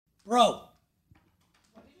Bro.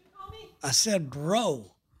 What did you call me? I said bro.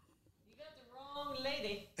 You got the wrong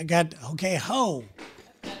lady. I got, okay, ho.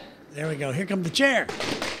 There we go. Here comes the chair.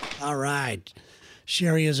 All right.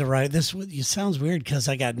 Sherry is right. This it sounds weird because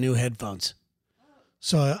I got new headphones.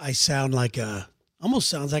 So I sound like almost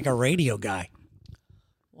sounds like a radio guy.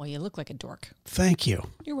 Well, you look like a dork. Thank you.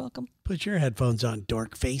 You're welcome. Put your headphones on,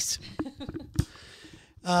 dork face.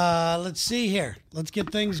 Let's see here. Let's get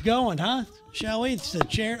things going, huh? Shall we? It's the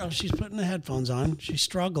chair. Oh, she's putting the headphones on. She's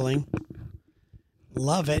struggling.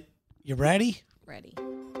 Love it. You ready? Ready.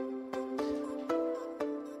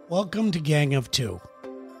 Welcome to Gang of Two,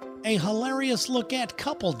 a hilarious look at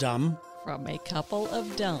coupledom. From a couple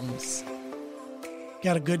of dumbs.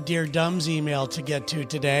 Got a good Dear Dumbs email to get to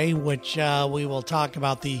today, which we will talk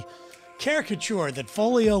about the caricature that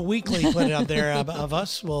Folio Weekly put out there of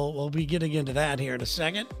us. We'll be getting into that here in a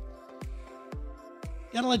second.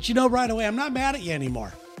 Got to let you know right away, I'm not mad at you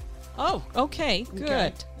anymore. Oh, okay.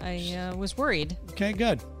 Good. Okay. I was worried. Okay,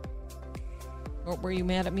 good. What were you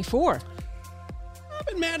mad at me for? I've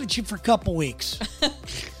been mad at you for a couple weeks.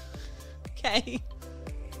 Okay.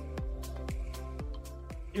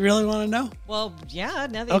 You really want to know? Well, yeah,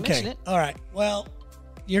 now that you mention it. All right. Well,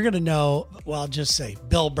 you're going to know, well, I'll just say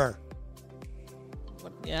Bill Burr.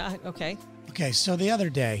 What, yeah, okay. Okay, so the other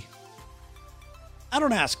day, I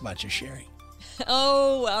don't ask much of Sherry.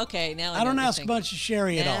 Oh, okay. Now I don't ask much of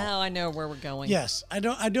Sherry at all. Now I know where we're going. Yes, I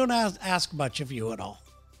don't ask much of you at all.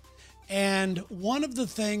 And one of the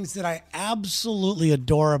things that I absolutely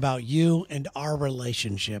adore about you and our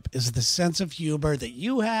relationship is the sense of humor that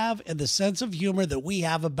you have and the sense of humor that we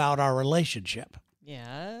have about our relationship.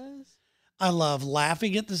 Yes. I love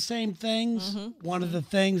laughing at the same things. Mm-hmm. One of the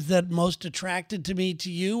things that most attracted to me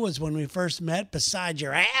to you was when we first met, besides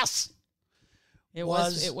your ass. It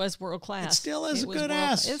was world class. It still is It a was good world-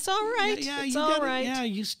 ass. It's all right. Yeah, it's you all got right. Yeah,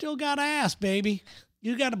 you still got ass, baby.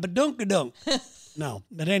 You got a badunk-a-dunk. No,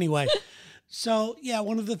 but anyway. So, yeah,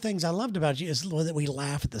 one of the things I loved about you is that we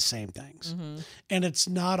laugh at the same things. Mm-hmm. And it's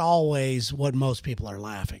not always what most people are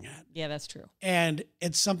laughing at. Yeah, that's true. And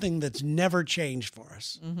it's something that's never changed for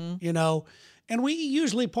us, Mm-hmm. you know? And we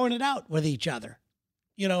usually point it out with each other,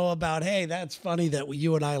 you know, about, hey, that's funny that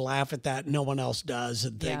you and I laugh at that. No one else does.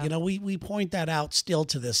 And Yeah. you know, we point that out still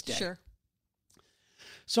to this day. Sure.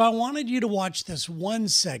 So I wanted you to watch this one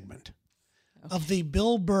segment of the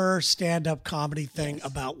Bill Burr stand-up comedy thing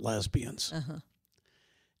about lesbians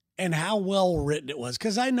and how well written it was.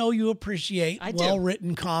 Because I know you appreciate I do.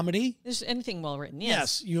 well-written comedy. There's anything well written.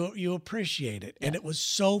 Yes, you appreciate it. And it was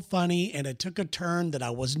so funny, and it took a turn that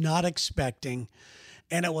I was not expecting,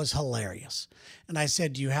 and it was hilarious. And I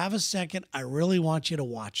said, do you have a second? I really want you to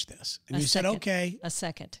watch this. And you said, okay. A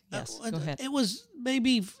second. Yes. Go ahead. It was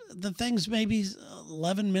maybe, the thing's maybe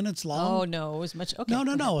 11 minutes long. Oh, no. It was much. Okay.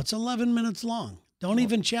 No. It's 11 minutes long. Don't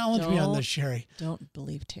even challenge me on this, Sherry. Don't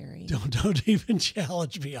believe Terry. Don't even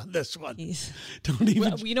challenge me on this one. He's, Don't even.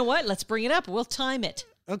 well, you know what? Let's bring it up. We'll time it.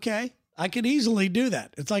 Okay. I could easily do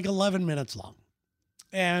that. It's like 11 minutes long.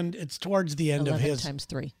 And it's towards the end 11 of his. times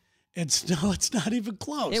 3. It's not even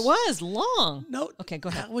close. It was long. No. Okay, go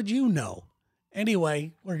ahead. How would you know?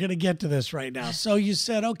 Anyway, we're going to get to this right now. So you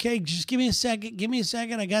said, okay, just give me a second. Give me a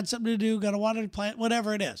second. I got something to do. Got a water plant,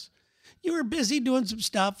 whatever it is. You were busy doing some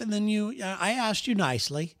stuff. And then I asked you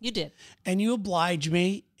nicely. You did. And you obliged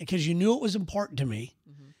me because you knew it was important to me.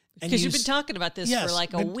 Because you've been talking about this for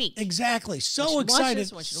like a week. Exactly. So want you to watch excited.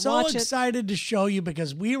 this, want you to So watch it. excited to show you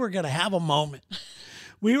because we were going to have a moment.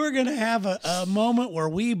 We were going to have a moment where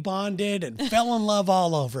we bonded and fell in love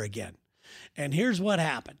all over again. And here's what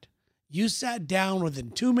happened. You sat down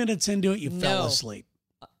within 2 minutes into it, you fell No. asleep.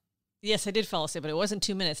 Yes, I did fall asleep, but it wasn't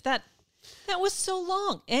 2 minutes. That was so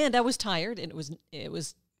long. And I was tired, and it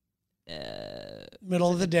was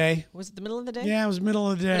Middle of the day. was it the middle of the day? Yeah, it was middle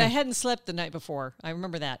of the day. But I hadn't slept the night before. I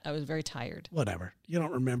remember that. I was very tired. Whatever. You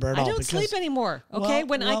don't remember at I all. don't because sleep anymore. Okay,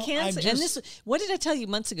 when I well, can't. I And just- this, what did I tell you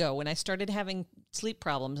months ago when I started having sleep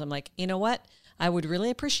problems? I'm like, you know what? I would really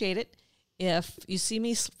appreciate it if you see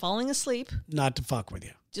me falling asleep. Not to fuck with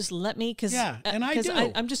you. Just let me, because Yeah, and I do.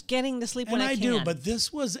 I'm just getting the sleep And when I I can. do, but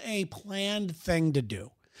this was a planned thing to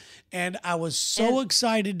do. And I was so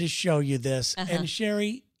excited to show you this. And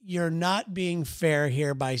Sherry, you're not being fair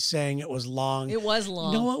here by saying it was long. It was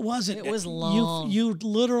long. No, it wasn't. It was long. You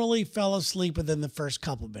literally fell asleep within the first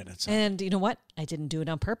couple minutes. And you know what? I didn't do it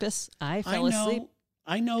on purpose. I fell asleep.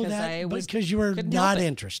 I know 'Cause that I was- because you were couldn't not help it.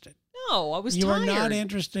 interested. No, I was You tired. were not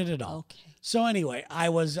interested at all. Okay. So anyway,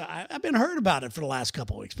 I've been hurt about it for the last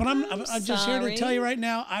couple of weeks, but I'm just here to sorry. tell you right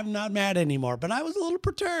now, I'm not mad anymore. But I was a little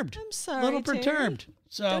perturbed. I'm sorry, A little Terry. perturbed.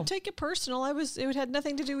 So Don't take it personal. It had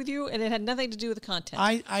nothing to do with you, and it had nothing to do with the content.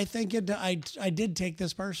 I think I did take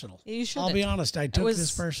this personal. You shouldn't. I'll be honest. I took was-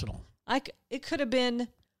 this personal. It could have been,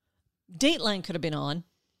 Dateline could have been on.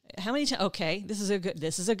 How many times? Okay, this is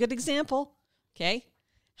a good example. Okay,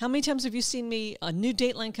 how many times have you seen me? A new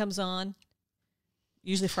Dateline comes on,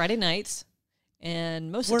 usually Friday nights,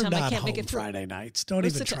 and most We're of the time not I can't home make it through. Friday nights. Don't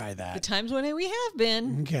Most even of the ti- try that. The times when we have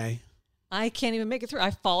been, Okay. I can't even make it through.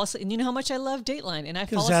 I fall asleep, and you know how much I love Dateline, and I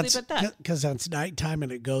fall asleep at that. Because that's nighttime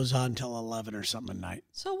and it goes on till 11 or something at night.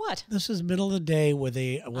 So what? This is middle of the day with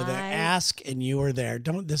an ask and you were there.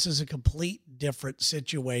 This is a complete different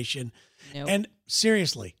situation. Nope. And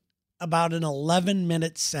seriously, about an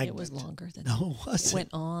 11-minute segment. It was longer than No, that. it wasn't. It went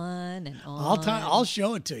on and on. I'll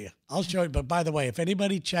show it to you. I'll show it. But by the way, if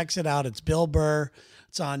anybody checks it out, it's Bill Burr.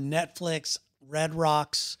 It's on Netflix, Red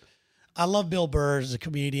Rocks. I love Bill Burr as a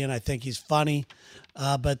comedian. I think he's funny.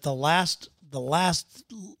 But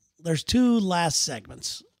there's two last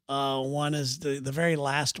segments. One is the very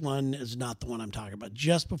last one is not the one I'm talking about.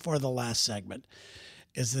 Just before the last segment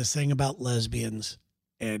is this thing about lesbians,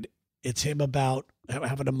 and it's him about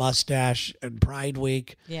having a mustache and Pride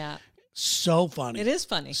Week. Yeah, So funny. it is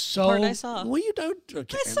funny. So The part I saw. Well, you don't.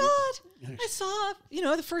 Okay. I saw it. I saw,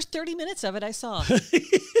 the first 30 minutes of it I saw.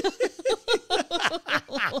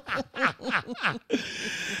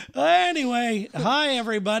 Anyway, hi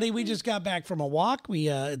everybody. We just got back from a walk.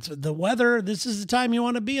 It's the weather. This is the time you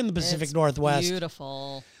want to be in the Pacific It's Northwest.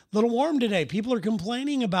 Beautiful. Little warm today. People are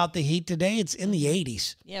complaining about the heat today. It's in the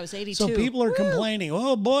 80s. Yeah, it was 82. So people are Woo! complaining.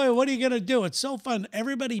 Oh boy, what are you going to do? It's so fun.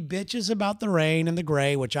 Everybody bitches about the rain and the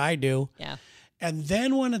gray, which I do. Yeah. And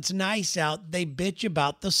then when it's nice out, they bitch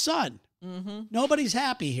about the sun. Mm-hmm. Nobody's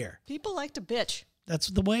happy here. People like to bitch. That's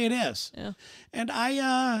the way it is. Yeah. And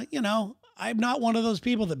I'm not one of those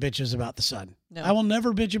people that bitches about the sun. No. I will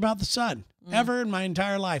never bitch about the sun ever in my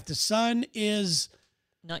entire life. The sun is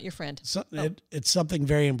Not your friend. it's something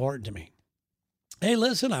very important to me. Hey,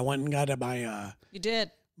 listen, I went and got You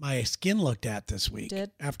did. my skin looked at this week.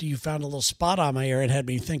 Did? After you found a little spot on my ear, it had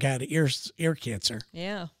me think I had ear cancer.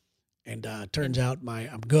 Yeah. And turns out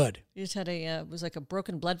I'm good. You just had it was like a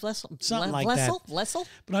broken blood vessel. Something like Vessel?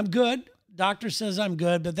 But I'm good. Doctor says I'm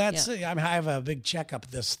good, but I have a big checkup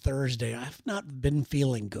this Thursday. I've not been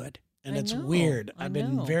feeling good, and it's weird. I've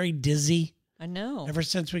been very dizzy I know. ever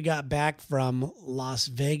since we got back from Las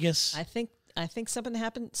Vegas. I think something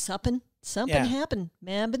happened. Something Yeah. happened,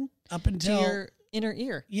 Mambin, Up to until your inner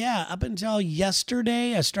ear. up until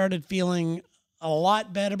yesterday, I started feeling a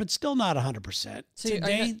lot better, but still not 100%. So are you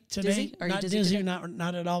not dizzy? Are you not dizzy dizzy, today?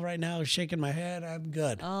 not at all right now. Shaking my head. I'm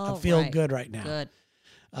good. Oh, I feel right. good right now. Good.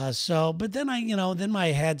 But then then my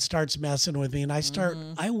head starts messing with me, and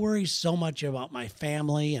I worry so much about my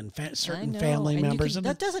family and certain know. family And you members. can-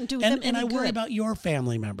 that doesn't do and, them and any I worry good. about your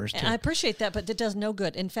family members too. And I appreciate that, but it does no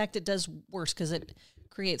good. In fact, it does worse because it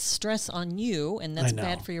creates stress on you, and that's know.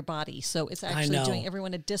 bad for your body. So it's actually know. doing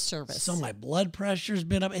everyone a disservice. So my blood pressure's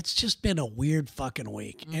been up. It's just been a weird fucking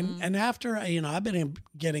week. And after I've been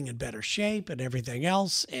getting in better shape and everything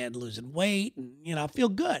else, and losing weight, and I feel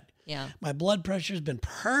good. Yeah. My blood pressure's been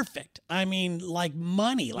perfect. I mean, like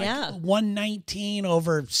money, like Yeah. 119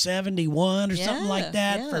 over 71 or something like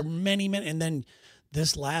that Yeah. for many minutes. And then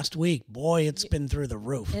this last week, boy, it's been through the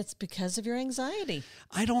roof. It's because of your anxiety.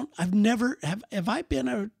 I've never, have I been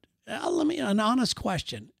an honest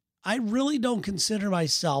question. I really don't consider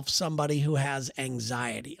myself somebody who has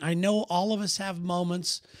anxiety. I know all of us have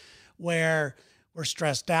moments where we're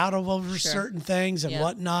stressed out over Sure. certain things and Yeah.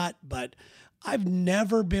 whatnot, but I've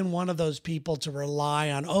never been one of those people to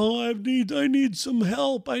rely on, I need some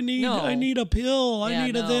help. I need a pill. Yeah, I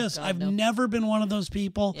need a no, this. God, I've no. never been one of those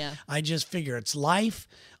people. Yeah. I just figure it's life.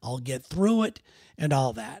 I'll get through it and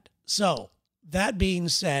all that. So that being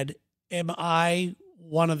said, am I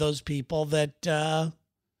one of those people that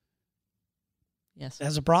Yes.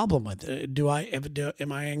 has a problem with it?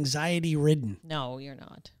 Am I anxiety ridden? No, you're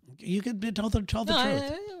not. You could tell the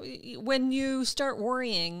truth. When you start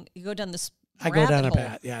worrying, you go down this I go down a rabbit hole.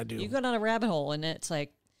 path. Yeah, I do. You go down a rabbit hole, and it's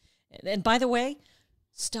like, and by the way,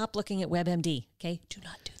 stop looking at WebMD. Okay, do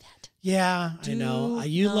not do that. Yeah, I know. Do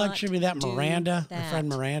You not lectured me that. do Miranda, my that. friend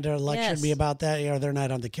Miranda, lectured Yes. me about that. The other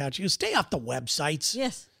night on the couch. You stay off the websites.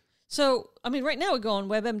 Yes. So I mean, right now we go on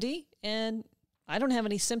WebMD, and I don't have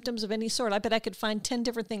any symptoms of any sort. I bet I could find 10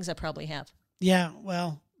 different things I probably have. Yeah,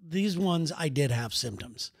 well, these ones I did have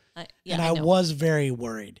symptoms. Yeah, I know. was very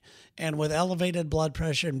worried. And with elevated blood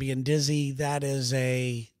pressure and being dizzy, that is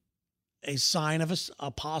a sign of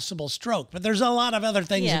a possible stroke. But there's a lot of other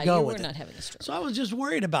things that go you with were it. not having a stroke. So I was just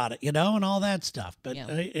worried about it, and all that stuff. But,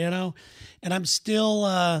 and I'm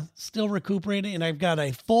still recuperating, and I've got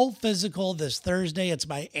a full physical this Thursday. It's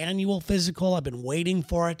my annual physical. I've been waiting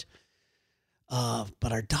for it.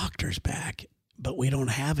 But our doctor's back, but we don't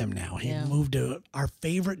have him now. He moved to our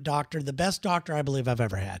favorite doctor, the best doctor I believe I've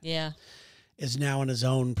ever had. Yeah. Is now in his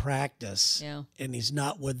own practice. Yeah. And he's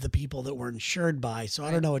not with the people that we're insured by. So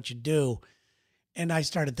I don't know what you do. And I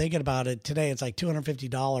started thinking about it today. It's like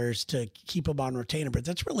 $250 to keep him on retainer, but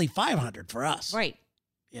that's really $500 for us. Right.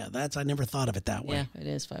 Yeah, I never thought of it that way. Yeah, it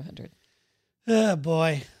is $500. Oh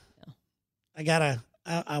boy. Yeah.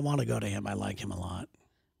 I want to go to him. I like him a lot.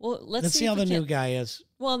 Well, let's see how the new guy is.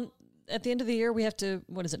 Well, at the end of the year, we have to,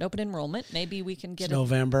 open enrollment. Maybe we can get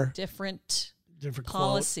November. different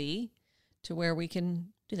policy quote to where we can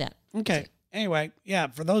do that. Okay. Anyway, yeah,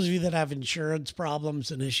 for those of you that have insurance problems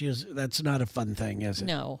and issues, that's not a fun thing, is it?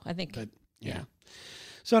 No, I think. But, yeah.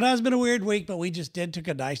 So it has been a weird week, but we just took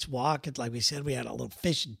a nice walk. It's like we said, we had a little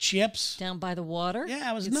fish and chips. Down by the water.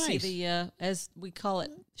 Yeah, it was you can nice. See the, as we call it,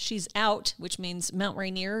 she's out, which means Mount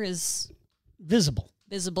Rainier is visible.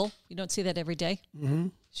 You don't see that every day. Mm-hmm.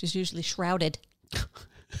 She's usually shrouded.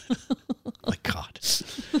 My God.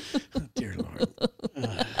 Dear Lord.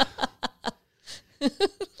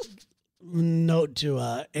 Note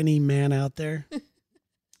to any man out there,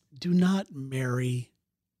 do not marry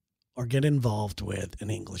or get involved with an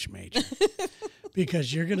English major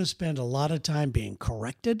because you're going to spend a lot of time being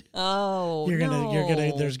corrected. Oh,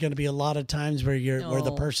 there's going to be a lot of times where where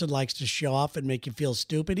the person likes to show off and make you feel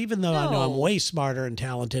stupid, even though I know I'm way smarter and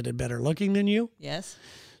talented and better looking than you. Yes.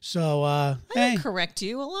 So, I don't correct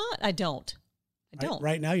you a lot. I don't.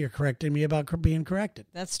 Right now, you're correcting me about being corrected.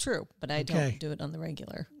 That's true, but I don't do it on the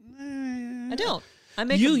regular. I don't.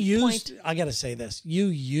 I got to say this. You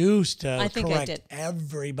used to correct I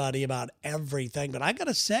everybody about everything, but I got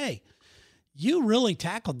to say, you really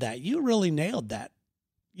tackled that. You really nailed that.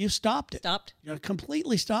 You stopped it. You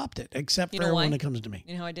completely stopped it, except for when it comes to me.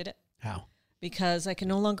 You know how I did it? How? Because I can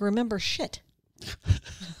no longer remember shit.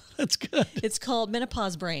 That's good. It's called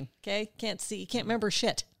menopause brain, okay? Can't remember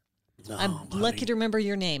shit. No, I'm lucky to remember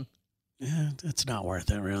your name. Yeah, it's not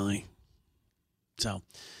worth it, really. So,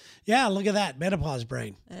 yeah, look at that. Menopause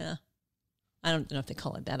brain. Yeah. I don't know if they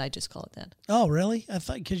call it that. I just call it that. Oh, really? I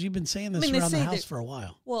thought because you've been saying this around the house for a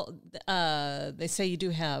while. Well, they say you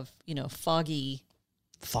do have, foggy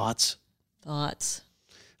thoughts.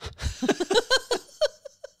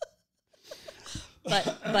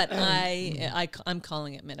 But I'm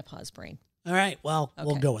calling it menopause brain. All right. Well,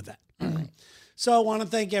 we'll go with that. All right. So I want to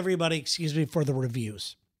thank everybody, for the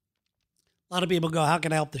reviews. A lot of people go, how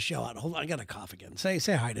can I help the show out? Hold on, I got to cough again. Say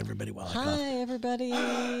hi to everybody while I cough. Hi, everybody.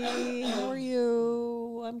 How are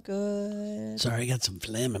you? I'm good. Sorry, I got some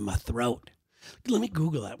phlegm in my throat. Let me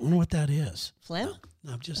Google that. I wonder what that is. Phlegm?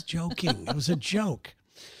 No, I'm just joking. It was a joke.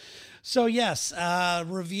 So, yes,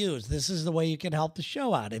 reviews. This is the way you can help the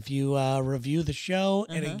show out. If you review the show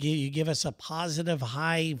and you give us a positive,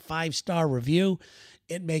 high 5-star review,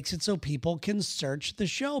 it makes it so people can search the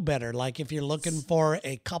show better. Like if you're looking for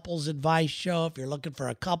a couples advice show, if you're looking for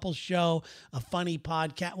a couple show, a funny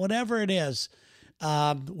podcast, whatever it is,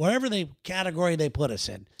 whatever category they put us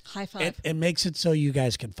in. High five. It makes it so you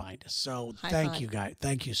guys can find us. So thank you, guys.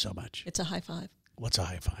 Thank you so much. It's a high five. What's a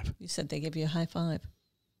high five? You said they give you a high five.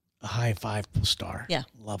 A high 5-star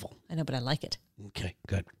level. I know, but I like it. Okay,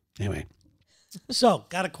 good. Anyway, so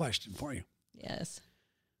got a question for you. Yes.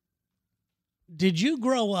 Did you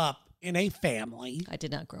grow up in a family? I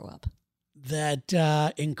did not grow up.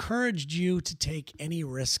 That encouraged you to take any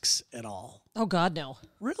risks at all? Oh, God, no.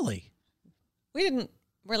 Really? We didn't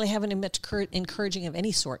really have any much encouraging of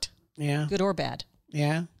any sort. Yeah. Good or bad.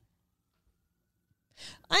 Yeah.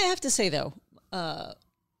 I have to say, though,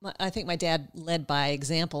 I think my dad led by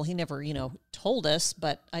example. He never, told us,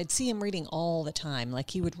 but I'd see him reading all the time.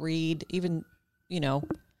 Like he would read even,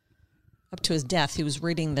 up to his death, he was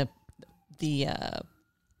reading the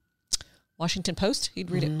Washington Post. He'd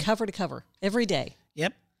read it cover to cover every day.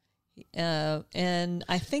 Yep. And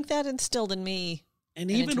I think that instilled in me. And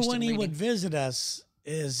even when he would visit us,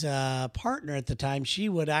 his partner at the time, she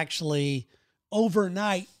would actually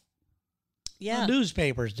overnight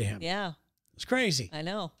newspapers to him. Yeah. It's crazy. I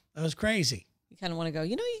know. That was crazy. You kind of want to go,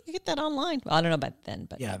 you can get that online. Well, I don't know about then,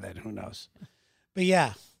 but. Yeah, then who knows? But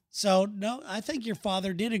yeah. So, no, I think your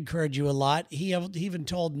father did encourage you a lot. He even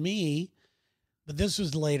told me, but this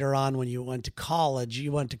was later on when you went to college.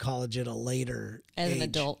 You went to college at a later age. As an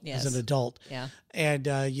adult, yes. As an adult. Yeah. And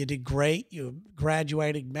you did great. You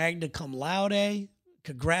graduated magna cum laude,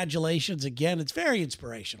 congratulations again. It's very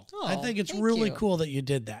inspirational. Oh, I think it's thank really you. cool that you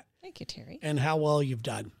did that Thank you, Terry. and how well you've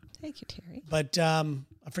done. Thank you, Terry. But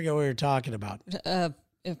I forget what we were talking about.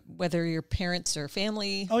 Whether your parents or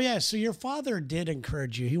family. Oh, yeah. So your father did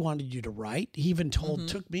encourage you. He wanted you to write. He even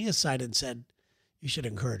took me aside and said, you should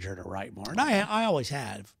encourage her to write more. And I always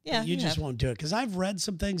have. Yeah, You you just have. won't do it. Because I've read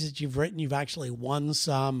some things that you've written. You've actually won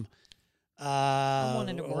some won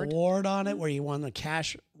an award. on it where you won the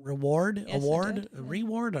cash reward, Yes, I award, did. a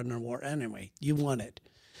reward, an award. Anyway, you won it.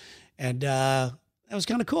 And that was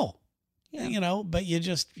kind of cool. Yeah. You know, but you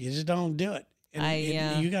just don't do it.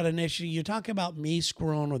 And you got an issue. You talk about me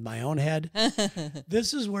screwing with my own head.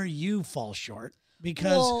 This is where you fall short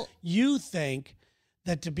because you think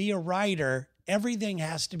that to be a writer, everything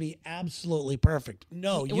has to be absolutely perfect.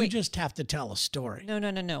 No, you just have to tell a story.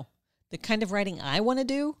 No. The kind of writing I want to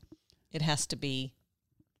do, it has to be.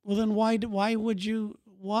 Well, then why would you?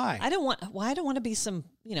 Why? I don't want to be some,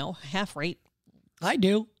 half rate. I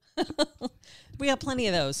do. We got plenty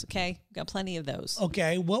of those. Okay. Got plenty of those.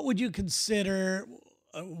 Okay. What would you consider?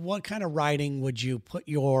 What kind of writing would you put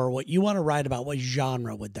what you want to write about? What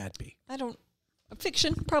genre would that be?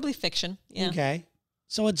 Fiction, probably fiction. Yeah. Okay.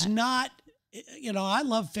 So it's not, I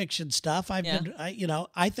love fiction stuff. I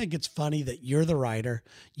think it's funny that you're the writer.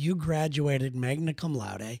 You graduated magna cum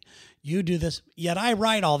laude. You do this, yet I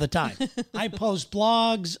write all the time. I post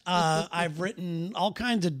blogs. I've written all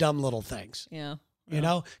kinds of dumb little things. Yeah.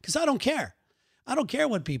 Because I don't care. I don't care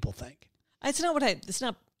what people think.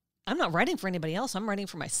 I'm not writing for anybody else. I'm writing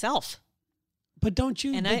for myself. But don't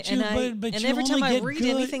you? And you every time I get read good.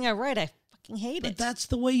 anything I write, I fucking hate it. But that's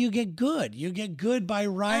the way you get good. You get good by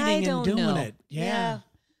writing and doing it. Yeah.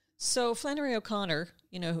 So Flannery O'Connor,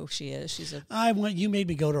 you know who she is. You made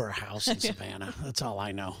me go to her house in Savannah. That's all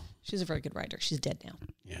I know. She's a very good writer. She's dead now.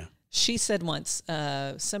 Yeah. She said once,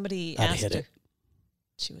 somebody I'd asked hit her. it.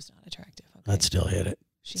 She was not attractive. Okay. I'd still hit it.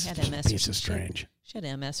 She had It's MS. a piece of strange. She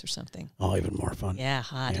had MS or something. Oh, even more fun. Yeah,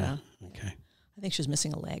 hot, huh? Okay. I think she was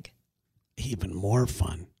missing a leg. Even more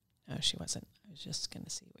fun. No, she wasn't. I was just going to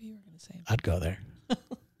see what you were going to say. I'd go there.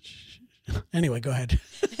 Anyway, go ahead.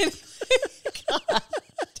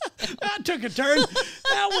 That took a turn.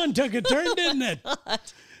 That one took a turn, didn't it?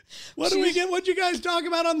 What do we get? What'd you guys talk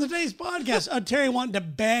about on today's podcast? Terry wanted to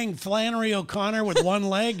bang Flannery O'Connor with one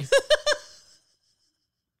leg.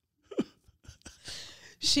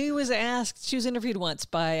 She was interviewed once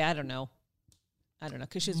by, I don't know,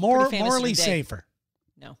 because she was More pretty famous morally in her day. safer.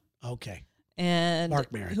 No. Okay. And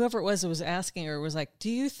Mark Maron. whoever it was asking her was like,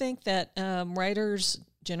 do you think that writers,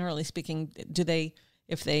 generally speaking,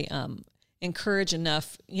 if they encourage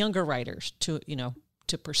enough younger writers to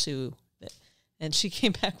pursue it? And she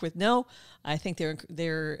came back with, no, I think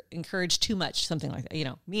they're encouraged too much, something like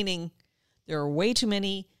that, meaning there are way too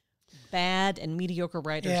many bad and mediocre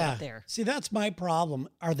writers out there. See, that's my problem,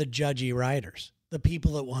 are the judgy writers. The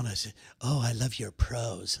people that want to say, oh, I love your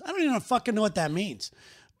prose. I don't even fucking know what that means.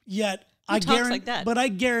 Yet, Who talks like that? But I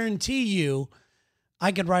guarantee you,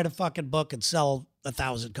 I could write a fucking book and sell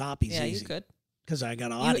 1,000 copies Yeah, easy. you could. Because I got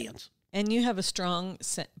an audience. And you have a strong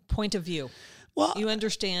point of view. Well, You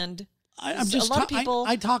understand. I'm just a lot of people.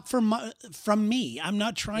 I talk from me. I'm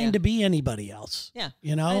not trying to be anybody else. Yeah,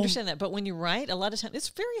 I understand that. But when you write, a lot of times it's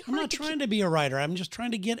very hard. I'm not trying to be a writer. I'm just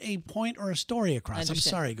trying to get a point or a story across. I'm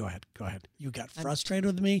understand. sorry. Go ahead. You got frustrated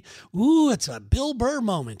with me. Ooh, it's a Bill Burr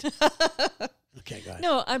moment. Okay, go ahead.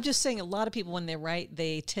 No, I'm just saying a lot of people when they write,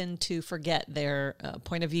 they tend to forget their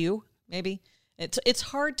point of view. Maybe it's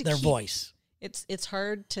hard to Their keep, voice. It's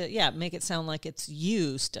hard to make it sound like it's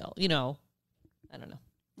you still. I don't know.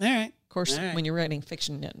 All right. Of course, when you're writing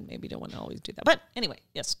fiction, maybe you don't want to always do that. But anyway,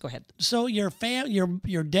 yes, go ahead. So your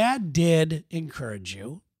dad did encourage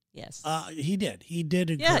you. Yes. He did. He did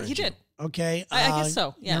encourage Yeah, he you. did. Okay. I guess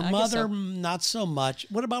so. Yeah, Your I guess mother, so. not so much.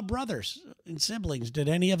 What about brothers and siblings? Did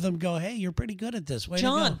any of them go, hey, you're pretty good at this? Way to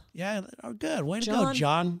John. go. Yeah. Oh, good. Way to go,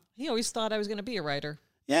 John. He always thought I was going to be a writer.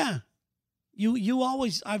 Yeah. You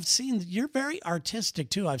always, I've seen, you're very artistic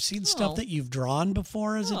too. I've seen stuff Oh. that you've drawn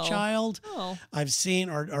before as a Oh. child. Oh. I've seen,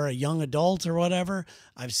 or a young adult or whatever.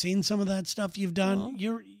 I've seen some of that stuff you've done.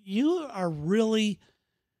 Oh. You are really,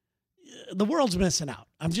 the world's missing out.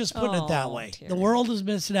 I'm just putting it that Oh, way. Terry. The world is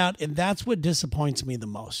missing out. And that's what disappoints me the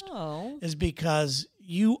most Oh. is because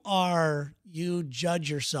you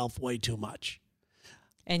judge yourself way too much.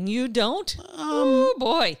 And you don't? Oh,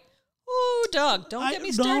 boy. Oh, dog. Don't get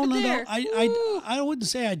me started there. Ooh. I wouldn't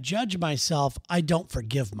say I judge myself. I don't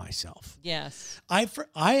forgive myself. Yes, I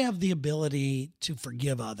have the ability to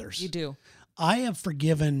forgive others. you do. I have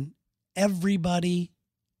forgiven everybody.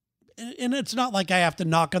 and it's not like I have to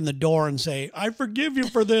knock on the door and say, I forgive you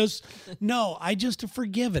for this. No, I just have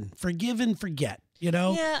forgive and forget, you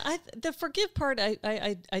know? Yeah, the forgive part,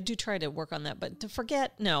 I do try to work on that, but to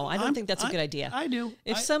forget, no, I don't think that's a good idea. I do.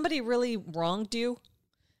 If somebody really wronged you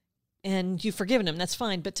and you've forgiven them, that's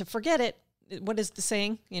fine. But to forget it, what is the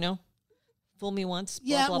saying, you know? Fool me once,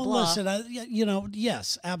 blah, blah, blah. Listen, you know,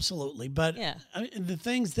 yes, absolutely. But the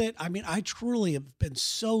things that, I truly have been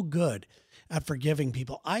so good at forgiving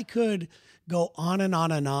people. I could go on and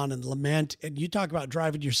on and on and lament. And you talk about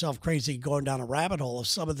driving yourself crazy, going down a rabbit hole of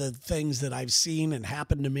some of the things that I've seen and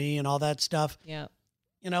happened to me and all that stuff. Yeah.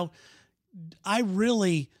 You know, I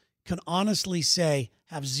really can honestly say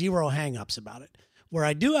have zero hangups about it. Where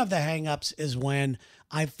I do have the hangups is when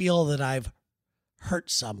I feel that I've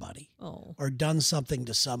hurt somebody or done something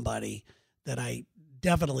to somebody that I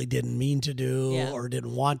definitely didn't mean to do or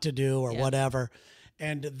didn't want to do or whatever.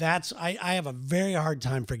 And that's, I have a very hard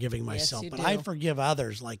time forgiving myself, but I forgive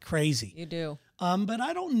others like crazy. You do. But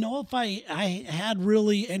I don't know if I had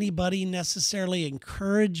really anybody necessarily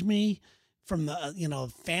encourage me from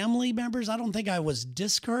the, family members. I don't think I was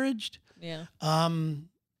discouraged. Yeah.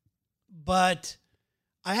 But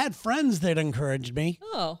I had friends that encouraged me.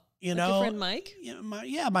 Oh. You like know, your friend Mike?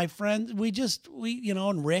 My friend, we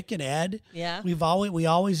and Rick and Ed. Yeah. We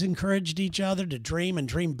always encouraged each other to dream and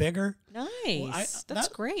dream bigger. Nice. That's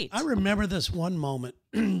great. I remember this one moment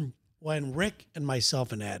when Rick and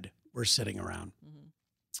myself and Ed were sitting around. Mm-hmm.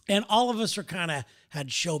 And all of us are kind of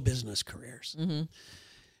had show business careers. Mm-hmm.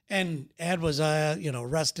 And Ed was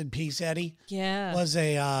rest in peace, Eddie. Yeah.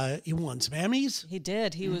 He won some Emmys. He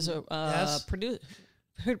did. He was a producer.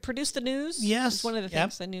 Produced the news? Yes. It's one of the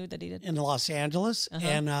things I knew that he did. In Los Angeles. Uh-huh.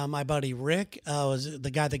 And my buddy Rick was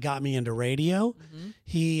the guy that got me into radio. Mm-hmm.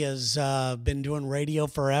 He has been doing radio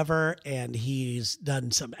forever, and he's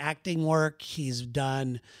done some acting work. He's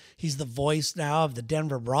the voice now of the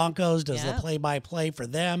Denver Broncos, does the play-by-play for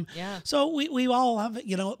them. Yeah. So we all have,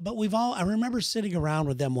 but I remember sitting around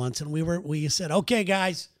with them once, and we said, okay,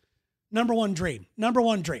 guys, number one dream.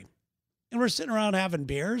 And we're sitting around having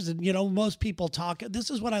beers, and, most people talk. This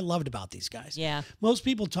is what I loved about these guys. Yeah. Most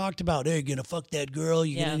people talked about, hey, you're going to fuck that girl.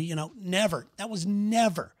 You're going to, never. That was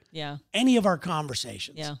never any of our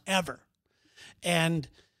conversations, ever. And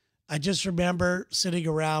I just remember sitting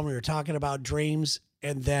around, we were talking about dreams,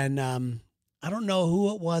 and then I don't know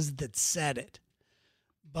who it was that said it,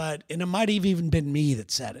 and it might have even been me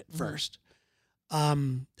that said it first. I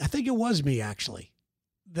think it was me, actually.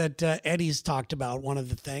 That Eddie's talked about one of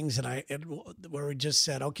the things, where we just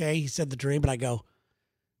said, okay, he said the dream, and I go,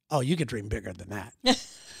 oh, you could dream bigger than that.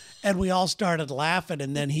 And we all started laughing,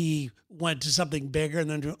 and then he went to something bigger, and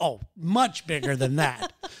then, much bigger than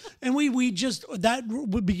that. And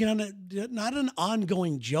that began not an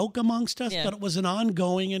ongoing joke amongst us, but it was an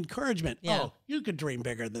ongoing encouragement. Yeah. Oh, you could dream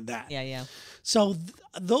bigger than that. Yeah. So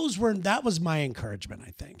that was my encouragement,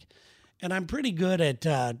 I think. And I'm pretty good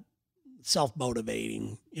at,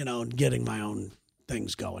 self-motivating, and getting my own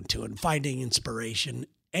things going too, and finding inspiration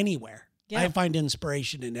anywhere. Yeah. I find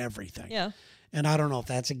inspiration in everything. Yeah. And I don't know if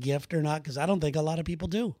that's a gift or not, because I don't think a lot of people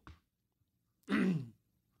do. I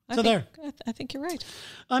think you're right.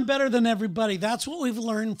 I'm better than everybody. That's what we've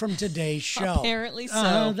learned from today's show. Apparently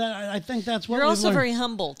so. I think that's what you're we've also learned. very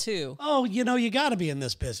humble too. Oh, you got to be in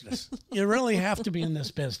this business. You really have to be in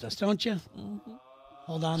this business, don't you? Mm-hmm.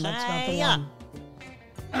 Hold on, that's not the one.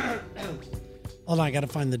 Hold on, I got to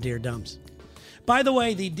find the Dear Dumbs. By the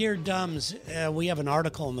way, the Dear Dumbs, we have an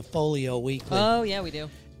article in the Folio Weekly. Oh, yeah, we do.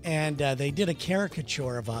 And they did a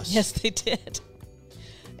caricature of us. Yes, they did.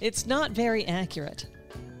 It's not very accurate.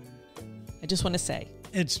 I just want to say.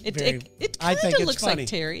 It kind of looks funny. like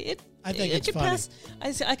Terry. I think it's funny.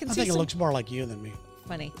 I think it looks more like you than me.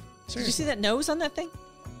 Funny. Seriously. Did you see that nose on that thing?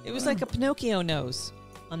 It was like a Pinocchio nose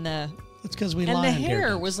on the... It's because we and lie the on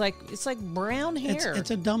hair was it's like brown hair.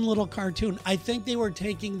 It's a dumb little cartoon. I think they were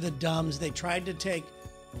taking the Dumbs. They tried to take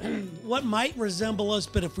what might resemble us,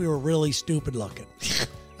 but if we were really stupid looking.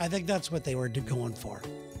 I think that's what they were going for.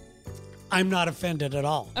 I'm not offended at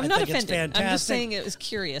all. I'm not think offended. It's fantastic. I'm just saying it was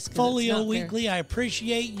curious. Folio Weekly, I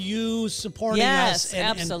appreciate you supporting us.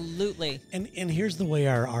 Yes, absolutely. And here's the way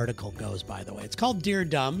our article goes, by the way. It's called Dear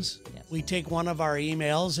Dumbs. Yes. We take one of our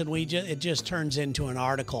emails, and it just turns into an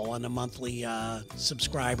article on a monthly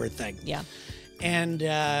subscriber thing. Yeah. And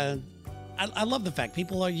I love the fact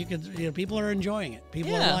people are enjoying it.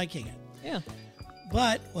 People are liking it. Yeah.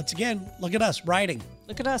 But once again, look at us writing.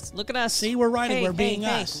 Look at us. Look at us. See, we're writing. We're being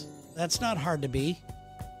us. That's not hard to be.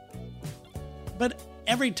 But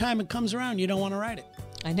every time it comes around, you don't want to write it.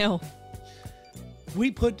 I know. We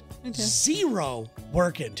put zero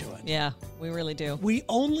work into it. Yeah, we really do. We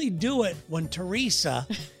only do it when Teresa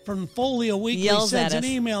from Folio Weekly Yells sends at an us.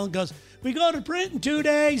 email and goes, "We go to print in 2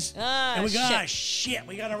 days." And we go, shit. shit,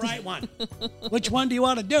 we got to write one. Which one do you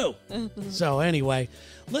want to do? So anyway,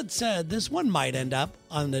 let's, this one might end up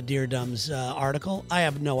on the Dear Dumbs article. I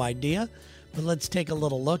have no idea, but let's take a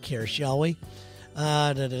little look here, shall we?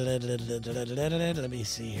 Let me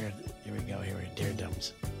see here. Here we go. Dear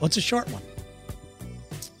Dumbs. What's a short one?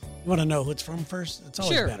 You want to know who it's from first? It's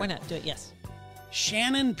always Sure, better. why not? Do it, yes.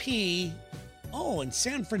 Shannon P. Oh, in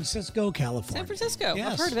San Francisco, California. San Francisco.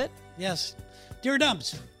 Yes. I've heard of it. Yes. Dear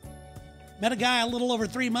Dumps, met a guy a little over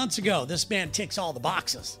 3 months ago. This man ticks all the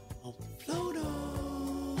boxes. Oh, float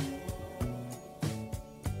on.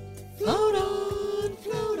 Float on,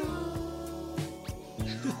 float on.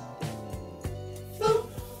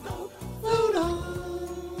 Float, float, float on.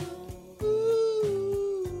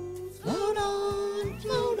 Ooh, float on,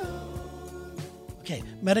 float on. Okay,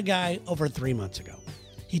 met a guy over 3 months ago.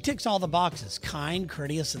 He ticks all the boxes: kind,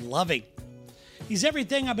 courteous, and loving. He's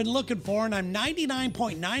everything I've been looking for, and I'm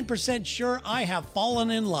 99.9% sure I have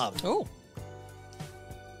fallen in love. Oh.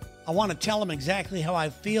 I want to tell him exactly how I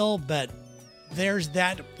feel, but there's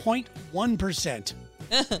that 0.1%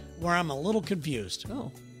 where I'm a little confused.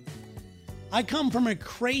 Oh. I come from a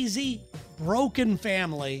crazy, broken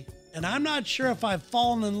family, and I'm not sure if I've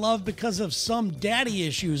fallen in love because of some daddy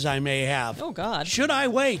issues I may have. Oh, God. Should I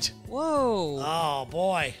wait? Whoa. Oh,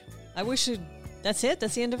 boy. I wish it... That's it?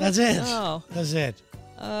 That's the end of it? That's it. Oh. That's it.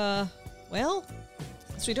 Well,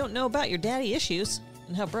 so we don't know about your daddy issues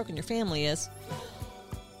and how broken your family is.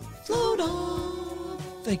 Float on.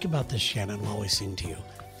 Think about this, Shannon, while we sing to you.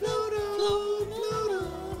 Float on. Float, float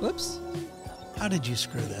on. Whoops. How did you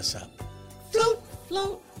screw this up? Float,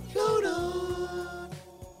 float, float on.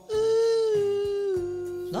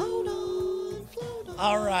 Ooh. Float on, float on.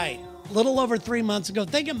 All right. A little over 3 months ago.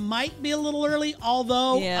 Think it might be a little early,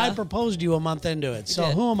 although Yeah. I proposed to you a month into it. So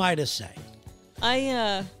did. who am I to say?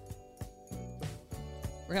 I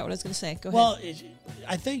forgot what I was going to say. Go Well, ahead.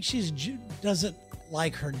 I think she's doesn't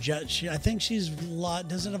like her judge. I think she's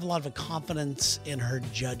doesn't have a lot of confidence in her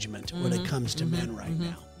judgment when it comes to men right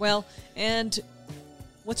now. Well, and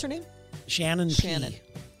what's her name? Shannon P. Shannon.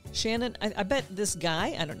 Shannon, I bet this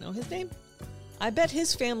guy, I don't know his name, I bet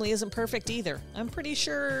his family isn't perfect either. I'm pretty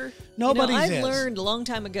sure. Nobody's I've is. learned a long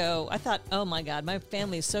time ago. I thought, oh my God, my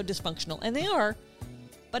family is so dysfunctional. And they are.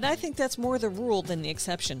 But I think that's more the rule than the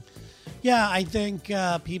exception. Yeah, I think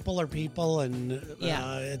people are people, and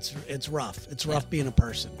Yeah. it's rough. It's rough being a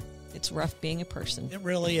person. It's rough being a person. It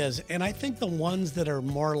really is. And I think the ones that are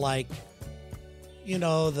more like,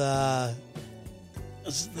 the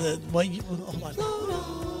what? Hold on. Float on,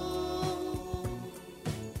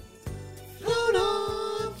 float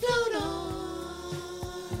on, float on,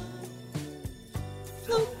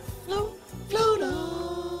 float, float, float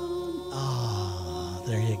on. Ah,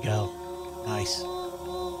 there you go. Nice.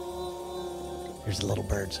 Here's the little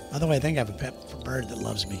birds. By the way, I think I have a pet bird that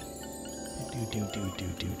loves me. Do.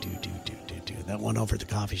 That one over at the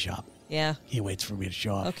coffee shop. Yeah. He waits for me to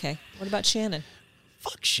show up. Okay. What about Shannon?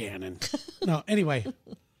 Fuck Shannon. No, anyway.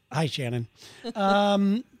 Hi, Shannon.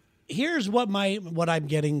 Here's what I'm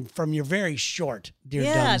getting from your very short Dear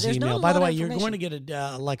Yeah, Dumbs there's not email. a By the lot way, of you're going information. to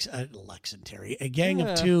get Lex and Terry, a gang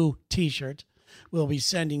of 2 T-shirt. We'll be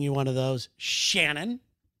sending you one of those, Shannon.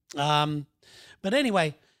 But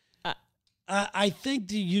anyway, I think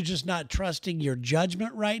that you're just not trusting your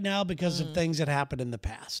judgment right now because of things that happened in the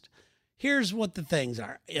past. Here's what the things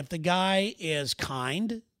are. If the guy is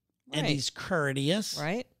kind and Right. he's courteous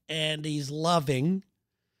Right? and he's loving,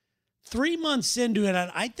 3 months into it,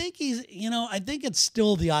 I think I think it's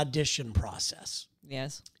still the audition process.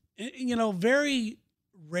 Yes. Very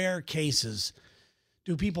rare cases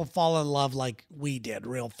do people fall in love like we did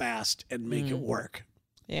real fast and make it work.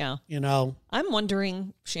 Yeah. I'm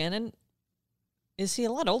wondering, Shannon, is he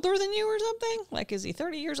a lot older than you or something? Like, is he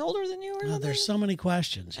 30 years older than you or something? There's so many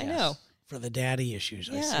questions. I yes, know. For the daddy issues.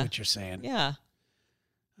 I see Yeah. what you're saying. Yeah.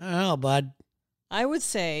 I don't know, bud. I would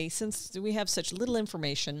say, since we have such little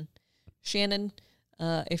information, Shannon,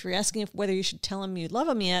 if you're asking whether you should tell him you love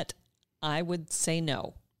him yet, I would say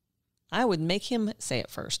no. I would make him say it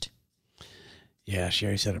first. Yeah,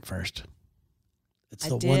 Sherry said it first. It's I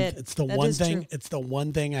the did. one. It's the That one is thing. true. It's the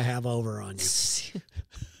one thing I have over on you.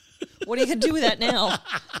 What are you going to do with that now?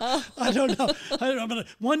 I don't know. But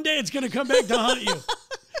one day it's going to come back to haunt you.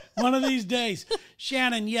 One of these days,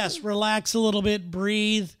 Shannon. Yes, relax a little bit,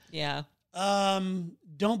 breathe. Yeah.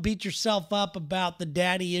 Don't beat yourself up about the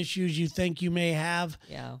daddy issues you think you may have.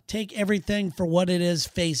 Yeah. Take everything for what it is,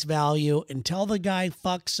 face value, until the guy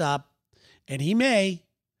fucks up, and he may.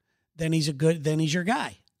 then he's your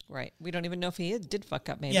guy. Right. We don't even know if he did fuck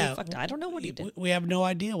up. Maybe Yeah, he fucked up. I don't know what he did. We have no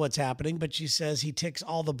idea what's happening, but she says he ticks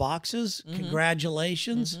all the boxes.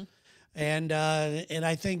 Congratulations. And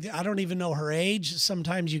I think, I don't even know her age.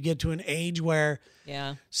 Sometimes you get to an age where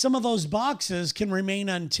some of those boxes can remain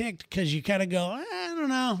unticked because you kind of go, I don't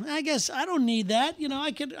know. I guess I don't need that.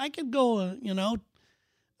 I could go,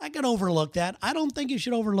 I could overlook that. I don't think you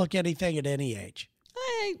should overlook anything at any age.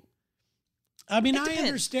 I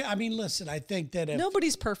understand. I mean, listen, I think that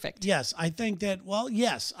nobody's perfect. Yes, I think that, well,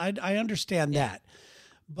 yes, I understand that.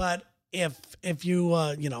 But if you,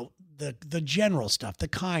 the general stuff, the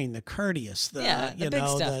kind, the courteous,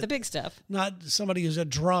 the big stuff. Not somebody who's a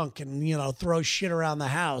drunk and, throws shit around the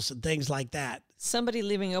house and things like that. Somebody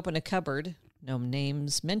leaving open a cupboard, no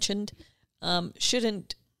names mentioned,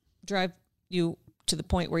 shouldn't drive you to the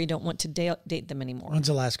point where you don't want to date them anymore. When's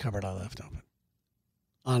the last cupboard I left open?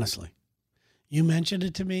 Honestly. You mentioned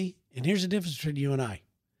it to me, and here's the difference between you and I.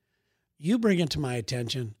 You bring it to my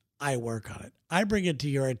attention, I work on it. I bring it to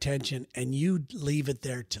your attention, and you leave it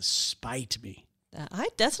there to spite me.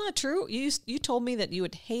 That's not true. You told me that you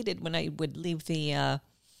had hated when I would leave the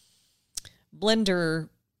blender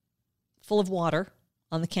full of water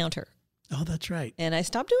on the counter. Oh, that's right. And I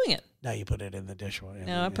stopped doing it. Now you put it in the dishwasher.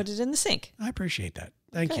 Now I put it in the sink. I appreciate that.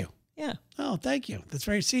 Thank you. Yeah. Oh, thank you. That's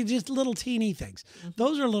very, just little teeny things.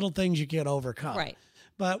 Those are little things you can overcome. Right.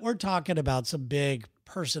 But we're talking about some big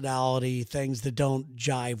personality things that don't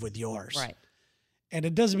jive with yours. Right. And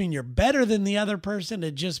it doesn't mean you're better than the other person.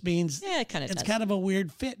 It just means it kind of it's kind of a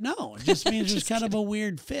weird fit. No, it just means it's kind of a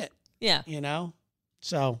weird fit. Yeah.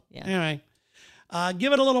 So anyway,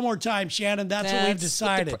 give it a little more time, Shannon. That's what we've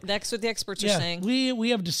decided. That's what the experts are saying. We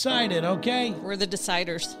have decided, okay? We're the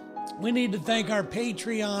deciders. We need to thank our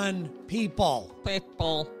Patreon people.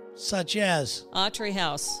 Such as Autry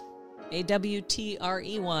House.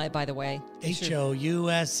 AWTREY, by the way. HOUSE.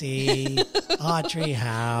 Autry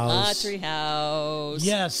House. Autry House.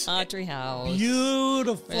 Yes. Autry House.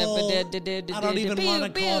 Beautiful. I don't even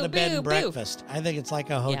want to call it a bed and breakfast. I think it's like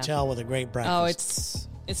a hotel with a great breakfast. Oh,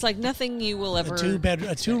 it's like nothing you will ever.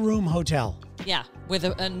 A two-room hotel. Yeah, with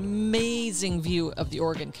an amazing view of the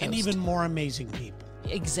Oregon coast. And even more amazing people.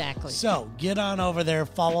 Exactly. So get on over there,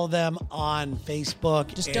 follow them on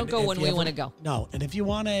Facebook. Just don't go when we want to go. No, and if you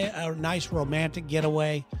want a nice romantic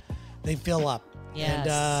getaway, they fill up. Yes.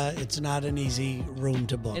 And it's not an easy room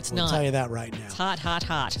to book. It's not. I'll tell you that right now. It's hot, hot,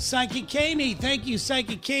 hot. Psychic Kami. Thank you,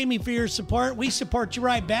 Psychic Kami, for your support. We support you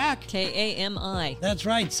right back. KAMI. That's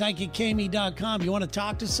right, PsychicKami.com. You want to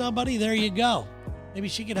talk to somebody? There you go. Maybe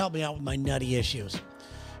she could help me out with my nutty issues.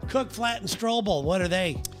 Cook, Flat, and Strobel. What are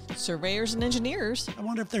they? Surveyors and engineers. I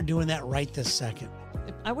wonder if they're doing that right this second.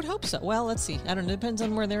 I would hope so. Well, let's see. I don't know. It depends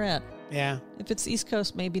on where they're at. Yeah. If it's East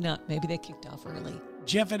Coast, maybe not. Maybe they kicked off early.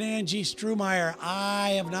 Jeff and Angie Strumeyer.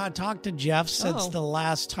 I have not talked to Jeff since the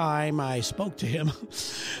last time I spoke to him.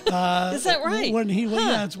 Is that right? When he,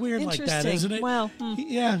 yeah, it's weird like that, isn't it? Wow.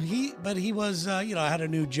 But he was, had a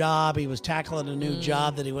new job. He was tackling a new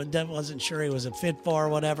job that he wasn't sure he was a fit for or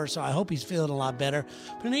whatever. So I hope he's feeling a lot better.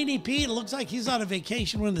 Panini Pete, it looks like he's on a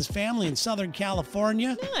vacation with his family in Southern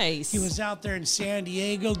California. Nice. He was out there in San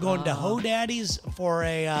Diego going to Hodaddy's for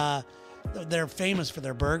a... They're famous for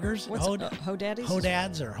their burgers. What's Hodaddy's?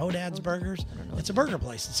 Hodad's or Hodad's Burgers. It's a burger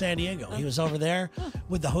place in San Diego. He was over there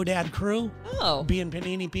with the Hodad crew. Oh. Being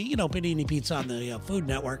Panini Pete. You know Panini Pete's on the Food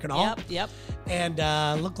Network and all. Yep. And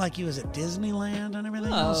looked like he was at Disneyland and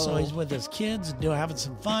everything else. So he's with his kids and having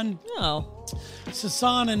some fun. Oh.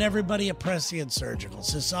 Sasan and everybody at Prescient Surgical.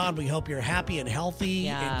 Sasan, we hope you're happy and healthy.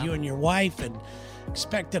 Yeah. And you and your wife and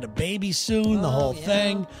expected a baby soon, the whole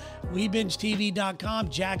thing. WeBingeTV.com,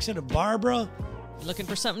 Jackson and Barbara. Looking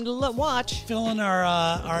for something to watch. Filling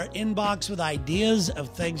our inbox with ideas of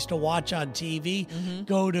things to watch on TV.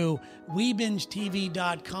 Go to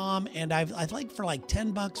WeBingeTV.com, and I'd like for like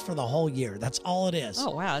 $10 for the whole year. That's all it is.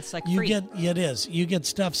 Oh, wow. It's like free. It is. You get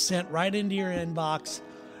stuff sent right into your inbox,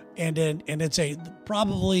 and it's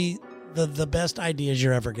probably the best ideas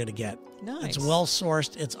you're ever going to get. Nice. It's well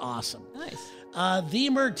sourced. It's awesome. Nice.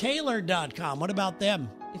 TheMerTailor.com. What about them?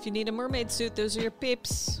 If you need a mermaid suit, those are your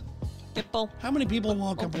peeps. Pipple. How many people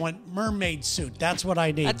woke up and went, mermaid suit? That's what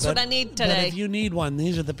I need. That's what I need today. But if you need one,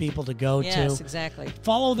 these are the people to go to. Yes, exactly.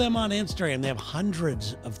 Follow them on Instagram. They have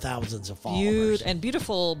hundreds of thousands of followers. And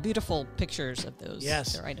beautiful, beautiful pictures of those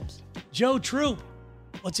their items. Joe Troop.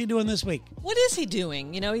 What's he doing this week? What is he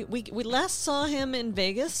doing? We last saw him in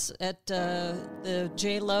Vegas at the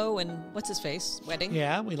J-Lo and what's his face wedding.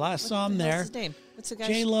 Yeah, we last saw him there. What's his name? What's the guy?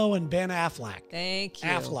 J-Lo and Ben Affleck. Thank you.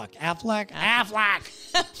 Affleck.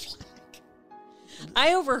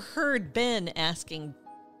 I overheard Ben asking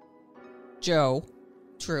Joe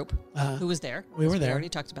Troop, Uh-huh. who was there. We were there. We already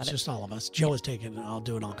talked about It's it. just all of us. Joe was taking all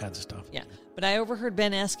doing all kinds of stuff. Yeah. But I overheard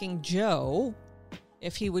Ben asking Joe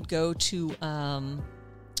if he would go to,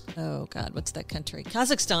 oh, God, what's that country?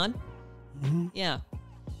 Kazakhstan. Mm-hmm. Yeah.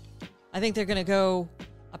 I think they're going to go.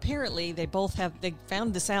 Apparently, they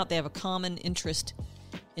found this out. They have a common interest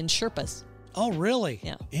in Sherpas. Oh, really?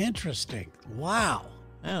 Yeah. Interesting. Wow.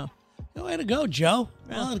 Oh. Way to go, Joe.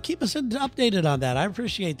 Yeah. Well, keep us updated on that. I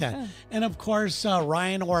appreciate that. Yeah. And, of course,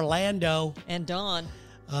 Ryan Orlando. And Don.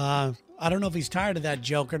 I don't know if he's tired of that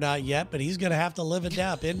joke or not yet, but he's going to have to live it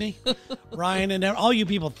down, isn't he? Ryan and all you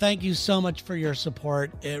people, thank you so much for your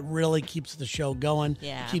support. It really keeps the show going.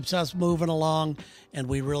 Yeah. Keeps us moving along, and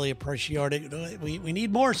we really appreciate it. We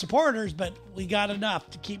need more supporters, but we got enough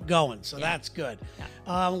to keep going, so that's good.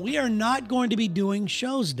 Yeah. We are not going to be doing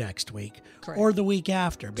shows next week Correct. or the week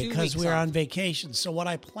after because weeks we're off. on vacation. So what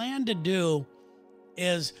I plan to do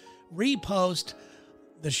is repost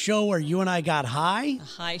the show where you and I got high, A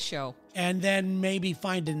high show. and then maybe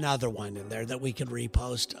find another one in there that we could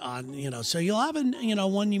repost on, so you'll have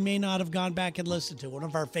one you may not have gone back and listened to, one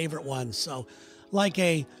of our favorite ones. So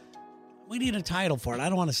we need a title for it. I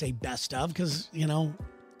don't want to say best of because,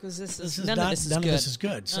 Because none of this is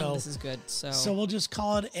good. None of this is good. So we'll just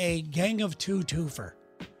call it a Gang of Two Twofer.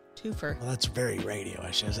 Twofer. Well, that's very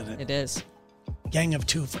radio-ish, isn't it? It is. Gang of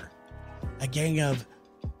Twofer. A gang of...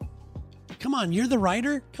 Come on, you're the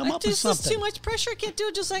writer? Come up with This something. is too much pressure. I can't do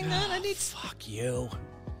it just like that. I need... Fuck you.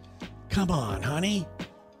 Come on, honey.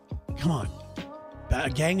 Come on. A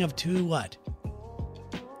gang of two what?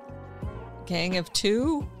 Gang of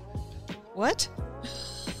two? What?